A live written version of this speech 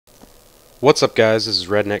What's up, guys? This is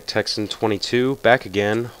Redneck Texan 22 back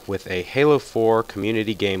again with a Halo 4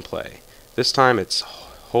 community gameplay. This time it's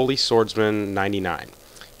Holyswordsman99.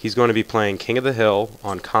 He's going to be playing King of the Hill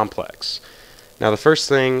on Complex. Now the first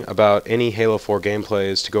thing about any Halo 4 gameplay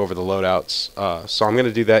is to go over the loadouts. So I'm going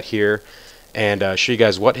to do that here and show you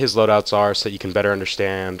guys what his loadouts are so that you can better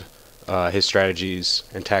understand his strategies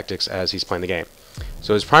and tactics as he's playing the game.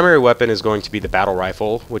 So his primary weapon is going to be the battle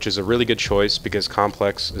rifle, which is a really good choice because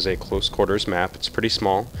Complex is a close quarters map. It's pretty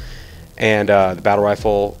small, and the battle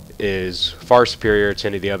rifle is far superior to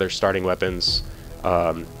any of the other starting weapons.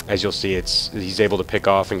 As you'll see, he's able to pick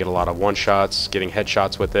off and get a lot of one-shots, getting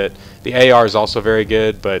headshots with it. The AR is also very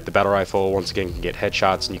good, but the battle rifle once again can get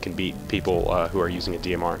headshots and you can beat people who are using a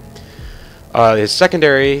DMR. His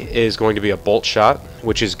secondary is going to be a bolt shot,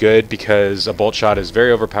 which is good because a bolt shot is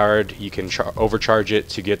very overpowered. You can overcharge it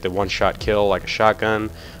to get the one-shot kill like a shotgun,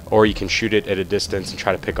 or you can shoot it at a distance and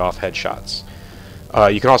try to pick off headshots.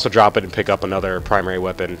 You can also drop it and pick up another primary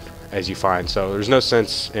weapon as you find. So there's no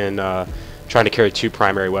sense in trying to carry two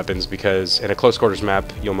primary weapons because in a close quarters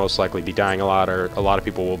map you'll most likely be dying a lot, or a lot of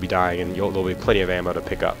people will be dying, and there'll be plenty of ammo to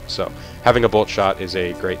pick up. So having a bolt shot is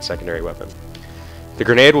a great secondary weapon. The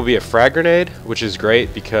grenade will be a frag grenade, which is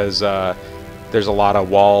great because there's a lot of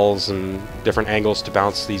walls and different angles to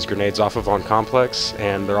bounce these grenades off of on Complex,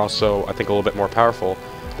 and they're also, I think, a little bit more powerful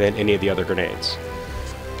than any of the other grenades.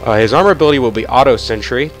 His armor ability will be auto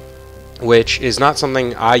sentry, which is not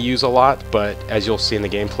something I use a lot, but as you'll see in the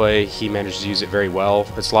gameplay, he manages to use it very well.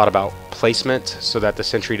 It's a lot about placement so that the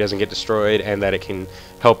sentry doesn't get destroyed and that it can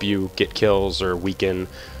help you get kills or weaken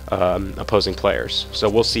opposing players. So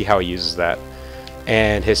we'll see how he uses that.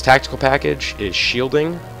 And his tactical package is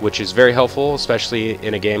shielding, which is very helpful, especially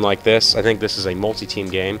in a game like this. I think this is a multi-team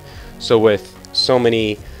game, so with so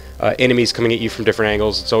many enemies coming at you from different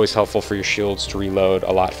angles, it's always helpful for your shields to reload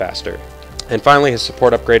a lot faster. And finally, his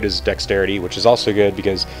support upgrade is dexterity, which is also good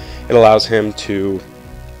because it allows him to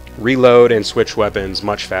reload and switch weapons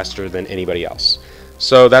much faster than anybody else.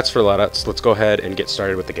 So that's for loadouts. Let's go ahead and get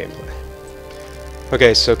started with the gameplay.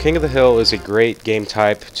 Okay, so King of the Hill is a great game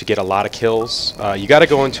type to get a lot of kills. You got to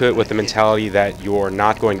go into it with the mentality that you're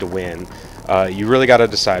not going to win. You really got to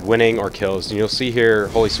decide winning or kills, and you'll see here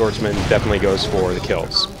Holy Swordsman definitely goes for the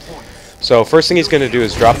kills. So first thing he's going to do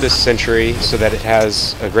is drop this sentry so that it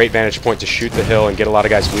has a great vantage point to shoot the hill and get a lot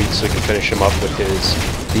of guys weak so he can finish him up with his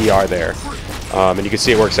BR there. And you can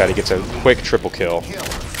see it works out. He gets a quick triple kill.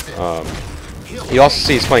 You also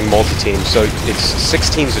see he's playing multi-team, so it's 6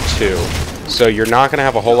 teams of 2. So you're not going to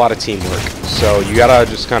have a whole lot of teamwork. So you got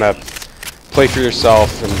to just kind of play for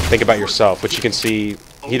yourself and think about yourself, which you can see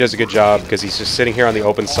he does a good job because he's just sitting here on the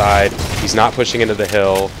open side. He's not pushing into the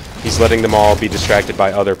hill. He's letting them all be distracted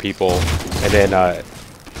by other people. And then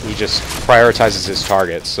he just prioritizes his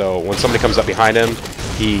target. So when somebody comes up behind him,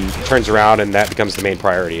 he turns around and that becomes the main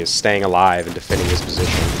priority, is staying alive and defending his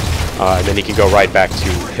position. And then he can go right back to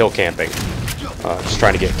hill camping, just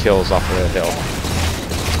trying to get kills off of the hill.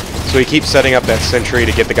 So he keeps setting up that sentry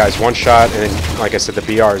to get the guys one shot, and then, like I said, the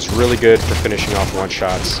BR is really good for finishing off one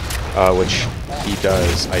shots, which he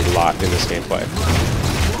does a lot in this gameplay.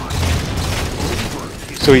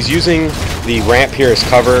 So he's using the ramp here as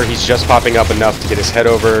cover. He's just popping up enough to get his head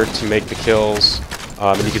over to make the kills,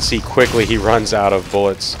 and you can see quickly he runs out of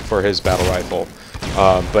bullets for his battle rifle.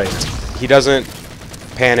 But he doesn't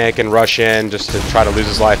panic and rush in just to try to lose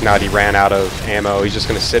his life now that he ran out of ammo. He's just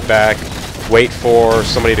going to sit back, wait for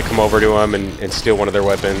somebody to come over to him and steal one of their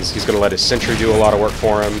weapons. He's going to let his sentry do a lot of work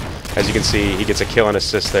for him. As you can see, he gets a kill and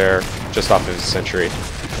assist there just off of his sentry.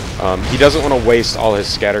 He doesn't want to waste all his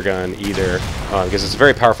scattergun either because it's a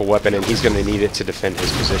very powerful weapon and he's going to need it to defend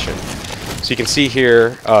his position. So you can see here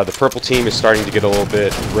the purple team is starting to get a little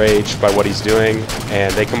bit enraged by what he's doing,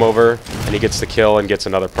 and they come over and he gets the kill and gets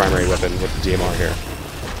another primary weapon with the DMR here.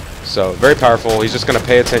 So very powerful. He's just going to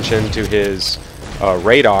pay attention to his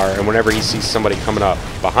radar, and whenever he sees somebody coming up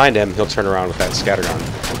behind him, he'll turn around with that scattergun.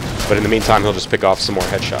 But in the meantime, he'll just pick off some more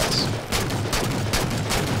headshots.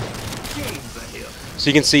 So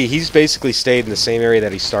you can see he's basically stayed in the same area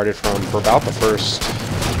that he started from for about the first,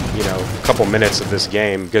 couple minutes of this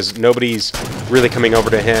game, because nobody's really coming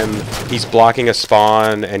over to him. He's blocking a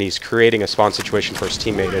spawn, and he's creating a spawn situation for his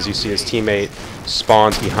teammate. As you see, his teammate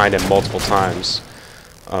spawns behind him multiple times.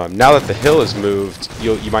 Now that the hill is moved,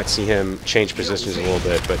 you might see him change positions a little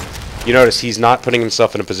bit, but you notice he's not putting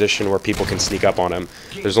himself in a position where people can sneak up on him.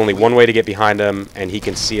 There's only one way to get behind him, and he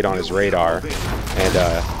can see it on his radar,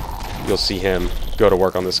 and you'll see him go to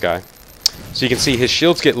work on this guy. So you can see his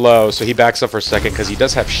shields get low, so he backs up for a second because he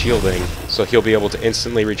does have shielding, so he'll be able to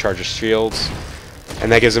instantly recharge his shields,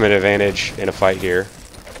 and that gives him an advantage in a fight here.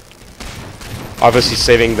 Obviously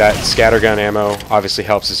saving that scattergun ammo obviously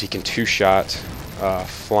helps, as he can two-shot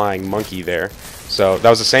flying monkey there. So that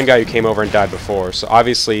was the same guy who came over and died before. So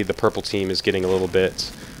obviously the purple team is getting a little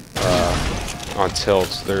bit on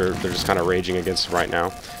tilt. They're just kind of raging against him right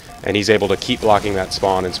now. And he's able to keep blocking that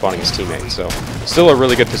spawn and spawning his teammate. So still a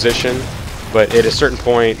really good position, but at a certain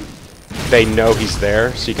point they know he's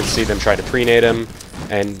there, so you can see them try to pre-nade him,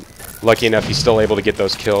 and lucky enough he's still able to get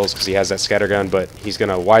those kills because he has that scattergun, but he's going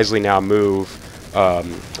to wisely now move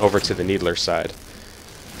over to the needler side.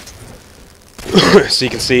 So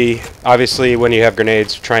you can see, obviously, when you have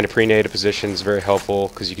grenades, trying to pre-nade a position is very helpful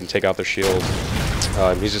because you can take out their shield.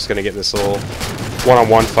 He's just going to get this little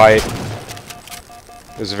one-on-one fight.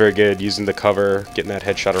 It was very good using the cover, getting that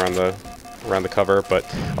headshot around the cover. But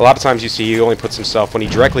a lot of times you see he only puts himself, when he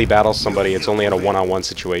directly battles somebody, it's only in a one-on-one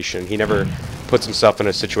situation. He never puts himself in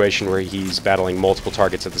a situation where he's battling multiple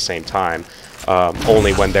targets at the same time,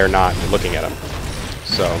 only when they're not looking at him.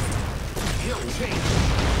 So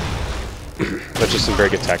that's just some very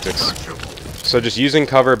good tactics. So just using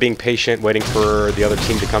cover, being patient, waiting for the other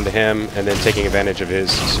team to come to him, and then taking advantage of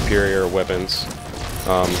his superior weapons.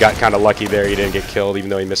 Got kind of lucky there. He didn't get killed, even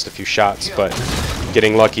though he missed a few shots. But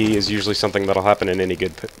getting lucky is usually something that'll happen in any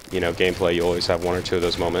good, gameplay. You always have one or two of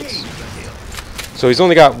those moments. So he's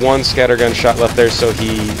only got one scattergun shot left there, so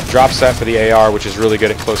he drops that for the AR, which is really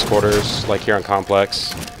good at close quarters, like here on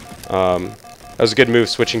Complex. That was a good move,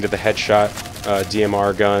 switching to the headshot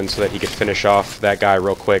DMR gun so that he could finish off that guy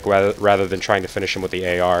real quick rather than trying to finish him with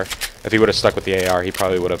the AR. If he would have stuck with the AR, he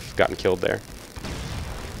probably would have gotten killed there.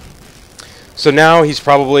 So now he's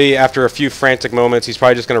probably, after a few frantic moments, he's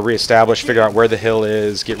probably just going to reestablish, figure out where the hill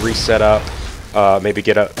is, get reset up, maybe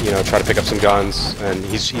get up, try to pick up some guns, and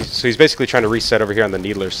so he's basically trying to reset over here on the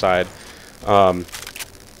needler side,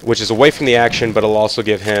 which is away from the action, but it'll also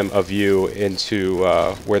give him a view into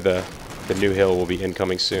where the new hill will be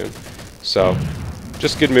incoming soon. So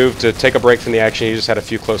just a good move to take a break from the action. He just had a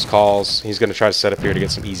few close calls. He's going to try to set up here to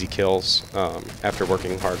get some easy kills after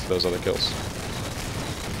working hard for those other kills.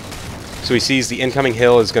 So he sees the incoming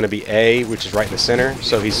hill is going to be A, which is right in the center.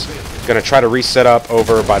 So he's going to try to reset up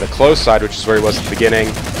over by the close side, which is where he was at the beginning.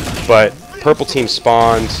 But purple team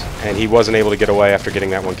spawned, and he wasn't able to get away after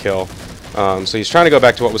getting that one kill. So he's trying to go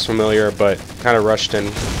back to what was familiar, but kind of rushed in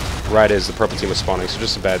right as the purple team was spawning. So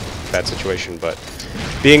just a bad situation. But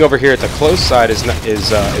being over here at the close side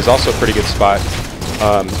is also a pretty good spot.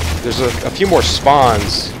 There's a few more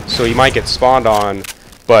spawns, so he might get spawned on,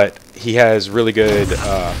 but he has really good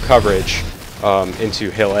coverage into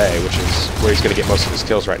Hill A, which is where he's going to get most of his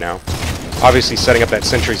kills right now. Obviously, setting up that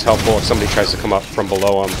sentry is helpful if somebody tries to come up from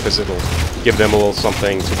below him, because it'll give them a little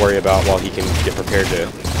something to worry about while he can get prepared to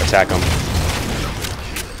attack them.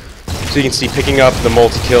 So you can see picking up the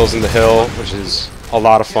multi-kills in the hill, which is a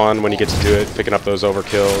lot of fun when you get to do it, picking up those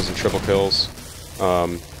overkills and triple kills.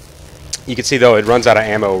 You can see, though, it runs out of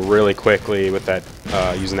ammo really quickly with that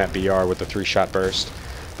using that BR with the 3-shot burst.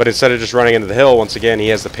 But instead of just running into the hill, once again, he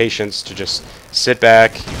has the patience to just sit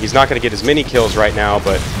back. He's not going to get as many kills right now,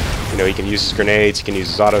 but he can use his grenades, he can use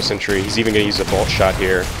his auto sentry. He's even going to use a bolt shot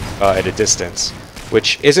here at a distance,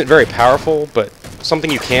 which isn't very powerful, but something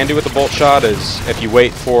you can do with the bolt shot is if you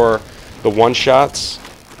wait for the one-shots,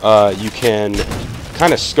 you can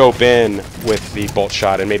kind of scope in with the bolt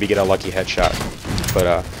shot and maybe get a lucky headshot.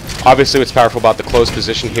 But obviously what's powerful about the close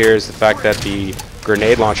position here is the fact that the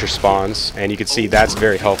grenade launcher spawns, and you can see that's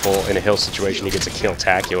very helpful in a hill situation. He gets a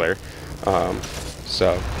kill-tacular.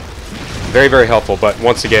 So very, very helpful, but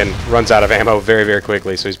once again runs out of ammo very, very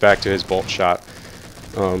quickly, so he's back to his bolt shot.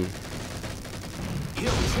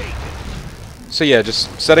 So yeah,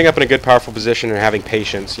 just setting up in a good, powerful position and having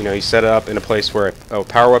patience. He's set up in a place where a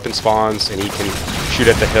power weapon spawns, and he can shoot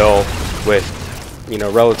at the hill with,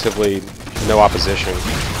 relatively no opposition.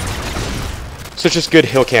 So it's just good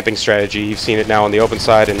hill camping strategy. You've seen it now on the open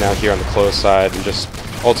side and now here on the closed side, and just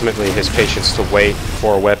ultimately his patience to wait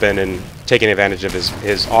for a weapon and taking advantage of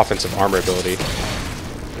his offensive armor ability.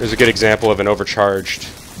 There's a good example of an overcharged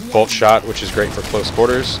bolt shot, which is great for close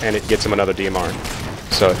quarters, and it gets him another DMR.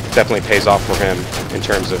 So it definitely pays off for him in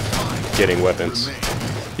terms of getting weapons.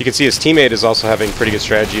 You can see his teammate is also having pretty good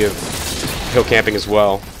strategy of hill camping as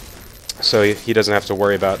well, so he doesn't have to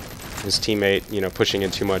worry about his teammate, pushing in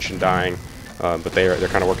too much and dying. But they're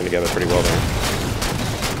kind of working together pretty well there.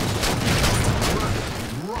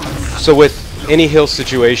 So with any hill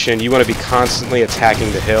situation, you want to be constantly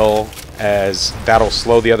attacking the hill, as that'll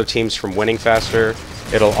slow the other teams from winning faster.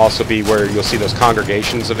 It'll also be where you'll see those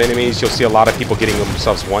congregations of enemies. You'll see a lot of people getting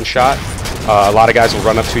themselves one-shot. A lot of guys will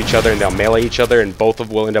run up to each other and they'll melee each other, and both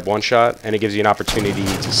will end up one-shot, and it gives you an opportunity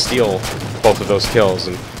to steal both of those kills.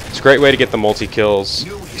 And It's a great way to get the multi-kills.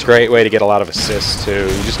 It's a great way to get a lot of assists, too.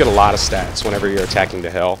 You just get a lot of stats whenever you're attacking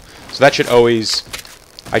the hill. So that should always,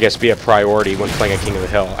 I guess, be a priority when playing a King of the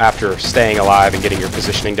Hill. After staying alive and getting your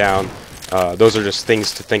positioning down, those are just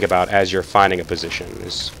things to think about as you're finding a position.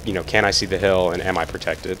 Is, you know, can I see the hill and am I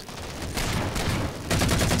protected?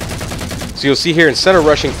 So you'll see here, instead of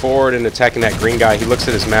rushing forward and attacking that green guy, he looks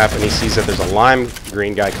at his map and he sees that there's a lime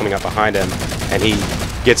green guy coming up behind him, and he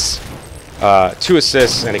gets 2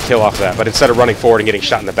 assists and a kill off of that. But instead of running forward and getting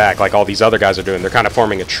shot in the back like all these other guys are doing, they're kind of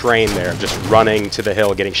forming a train there, just running to the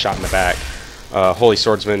hill, getting shot in the back. Holy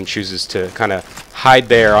Swordsman chooses to kind of hide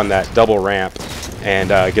there on that double ramp and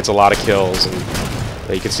gets a lot of kills.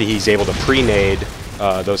 And you can see he's able to pre-nade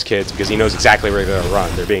those kids because he knows exactly where they're going to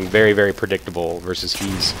run. They're being very, very predictable versus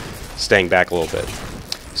he's staying back a little bit.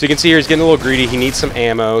 So you can see here he's getting a little greedy. He needs some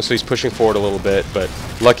ammo, so he's pushing forward a little bit. But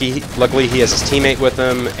luckily he has his teammate with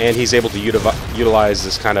him, and he's able to utilize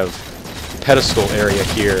this kind of pedestal area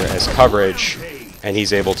here as coverage, and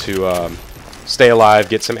he's able to stay alive,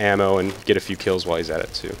 get some ammo, and get a few kills while he's at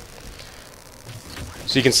it too.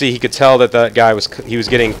 So you can see he could tell that that guy was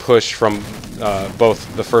getting pushed from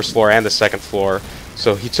both the first floor and the second floor.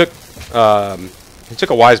 So he took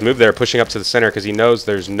a wise move there, pushing up to the center, because he knows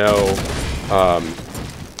there's no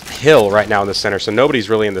hill right now in the center, so nobody's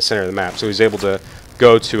really in the center of the map. So he's able to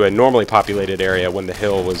go to a normally populated area when the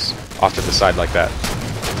hill was off to the side like that.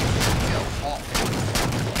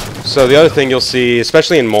 So the other thing you'll see,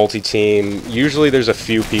 especially in multi-team, usually there's a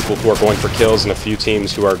few people who are going for kills and a few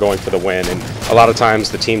teams who are going for the win. And a lot of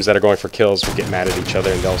times the teams that are going for kills will get mad at each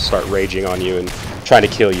other and they'll start raging on you and trying to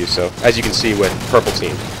kill you. So as you can see with purple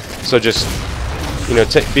team, so just, you know,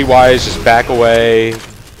 be wise, just back away.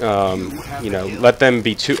 You know, let them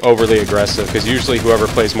be too overly aggressive, because usually whoever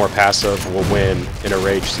plays more passive will win in a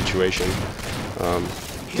rage situation.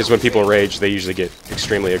 Because when people rage, they usually get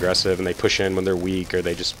extremely aggressive and they push in when they're weak, or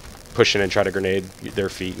they just push in and try to grenade their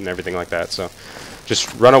feet and everything like that. So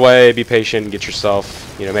just run away, be patient, and get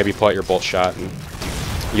yourself, you know, maybe pull out your bolt shot, and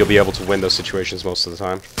you'll be able to win those situations most of the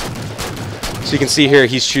time. So you can see here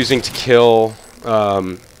he's choosing to kill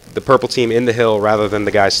the purple team in the hill rather than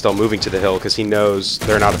the guys still moving to the hill, because he knows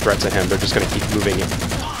they're not a threat to him. They're just going to keep moving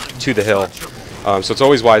to the hill. So it's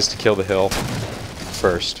always wise to kill the hill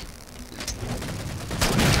first.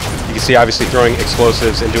 You can see obviously throwing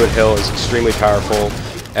explosives into a hill is extremely powerful,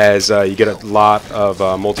 as you get a lot of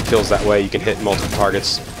multi-kills that way. You can hit multiple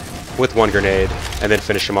targets with one grenade and then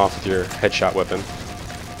finish them off with your headshot weapon.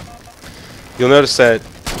 You'll notice that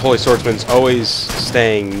Holy Swordsman's always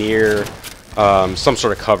staying near some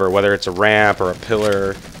sort of cover, whether it's a ramp or a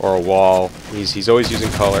pillar or a wall. He's always using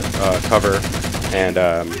cover and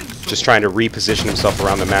just trying to reposition himself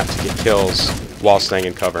around the map to get kills while staying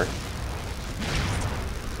in cover.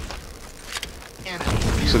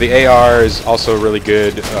 So the AR is also a really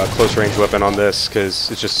good close range weapon on this, because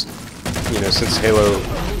it's just, you know, since Halo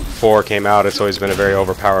 4 came out, it's always been a very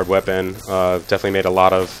overpowered weapon. Definitely made a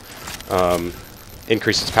lot of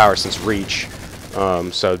increased its power since Reach.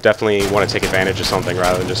 So definitely want to take advantage of something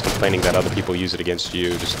rather than just complaining that other people use it against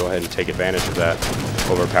you. Just go ahead and take advantage of that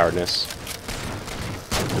overpoweredness.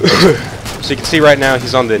 So you can see right now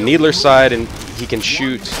he's on the needler side, and he can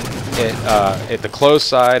shoot at the close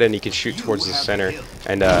side, and he can shoot towards the center.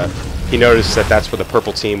 And he noticed that that's where the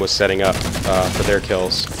purple team was setting up for their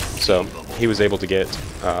kills. So he was able to get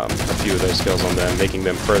a few of those kills on them, making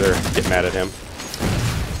them further get mad at him.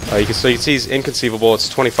 You can see he's inconceivable. It's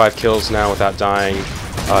 25 kills now without dying.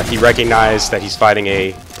 He recognized that he's fighting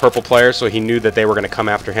a purple player, so he knew that they were going to come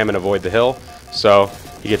after him and avoid the hill. So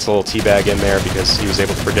he gets a little teabag in there because he was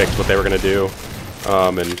able to predict what they were going to do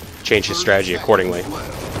and change his strategy accordingly.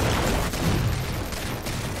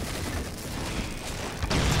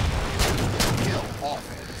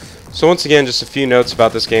 So once again, just a few notes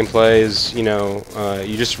about this gameplay is, you know,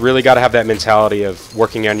 you just really got to have that mentality of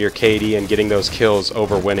working on your KD and getting those kills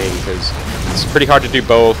over winning, because it's pretty hard to do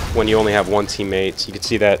both when you only have one teammate. So you can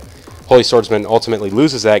see that Holy Swordsman ultimately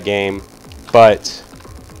loses that game, but,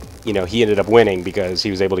 you know, he ended up winning because he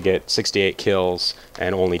was able to get 68 kills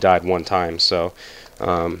and only died one time. So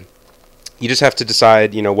you just have to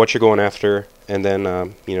decide, you know, what you're going after, and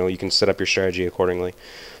then, you know, you can set up your strategy accordingly.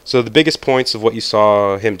 So the biggest points of what you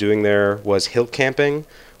saw him doing there was hill camping,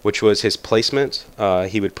 which was his placement.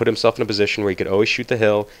 He would put himself in a position where he could always shoot the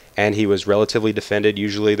hill, and he was relatively defended.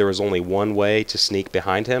 Usually there was only one way to sneak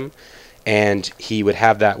behind him, and he would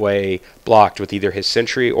have that way blocked with either his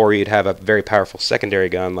sentry, or he'd have a very powerful secondary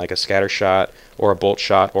gun like a scatter shot or a bolt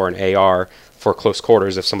shot or an AR for close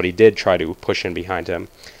quarters if somebody did try to push in behind him.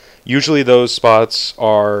 Usually those spots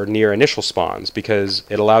are near initial spawns because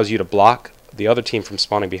it allows you to block the other team from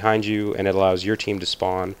spawning behind you, and it allows your team to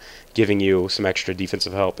spawn, giving you some extra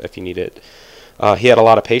defensive help if you need it. He had a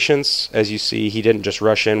lot of patience. As you see, he didn't just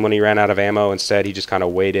rush in when he ran out of ammo. Instead, he just kind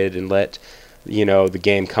of waited and let the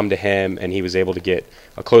game come to him, and he was able to get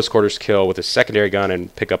a close quarters kill with his secondary gun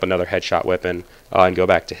and pick up another headshot weapon and go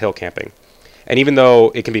back to hill camping. And even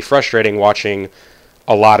though it can be frustrating watching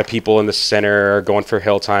a lot of people in the center going for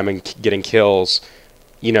hill time and getting kills,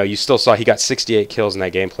 you still saw he got 68 kills in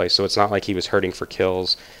that gameplay, so it's not like he was hurting for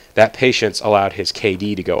kills. That patience allowed his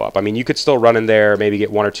KD to go up. I mean, you could still run in there, maybe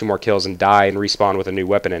get 1 or 2 more kills and die and respawn with a new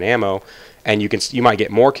weapon and ammo, and you might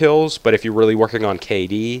get more kills, but if you're really working on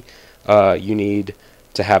KD, you need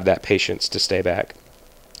to have that patience to stay back.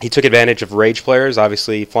 He took advantage of rage players.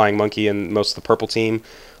 Obviously, Flying Monkey and most of the purple team,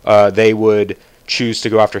 they would choose to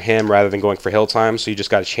go after him rather than going for hill time, so you just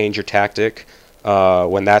got to change your tactic.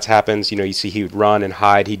 When that happens, you see he would run and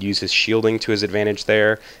hide. He'd use his shielding to his advantage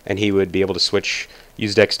there, and he would be able to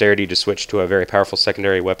use dexterity to switch to a very powerful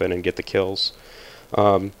secondary weapon and get the kills.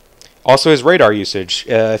 Also, his radar usage.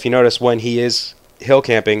 If you notice, when he is hill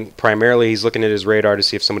camping, primarily he's looking at his radar to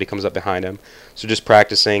see if somebody comes up behind him. So just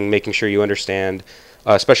practicing, making sure you understand,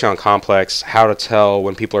 especially on complex, how to tell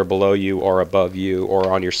when people are below you or above you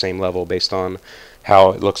or on your same level based on how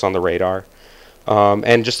it looks on the radar.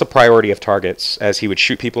 And just the priority of targets, as he would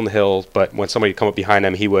shoot people in the hills, but when somebody would come up behind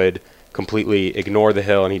him, he would completely ignore the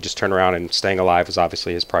hill and he'd just turn around, and staying alive was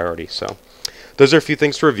obviously his priority. So those are a few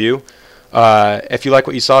things to review. If you like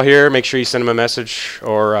what you saw here, make sure you send him a message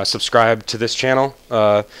or subscribe to this channel.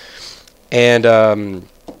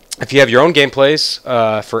 If you have your own gameplays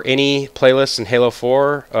for any playlists in Halo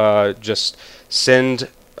 4, just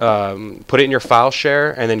put it in your file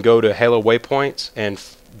share and then go to Halo Waypoint and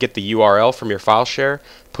get the URL from your file share.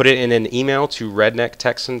 Put it in an email to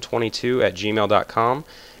rednecktexan22@gmail.com,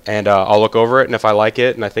 and I'll look over it, and if I like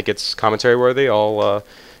it and I think it's commentary worthy, I'll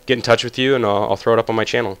get in touch with you and I'll throw it up on my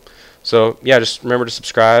channel. So yeah, just remember to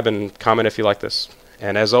subscribe and comment if you like this.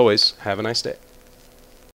 And as always, have a nice day.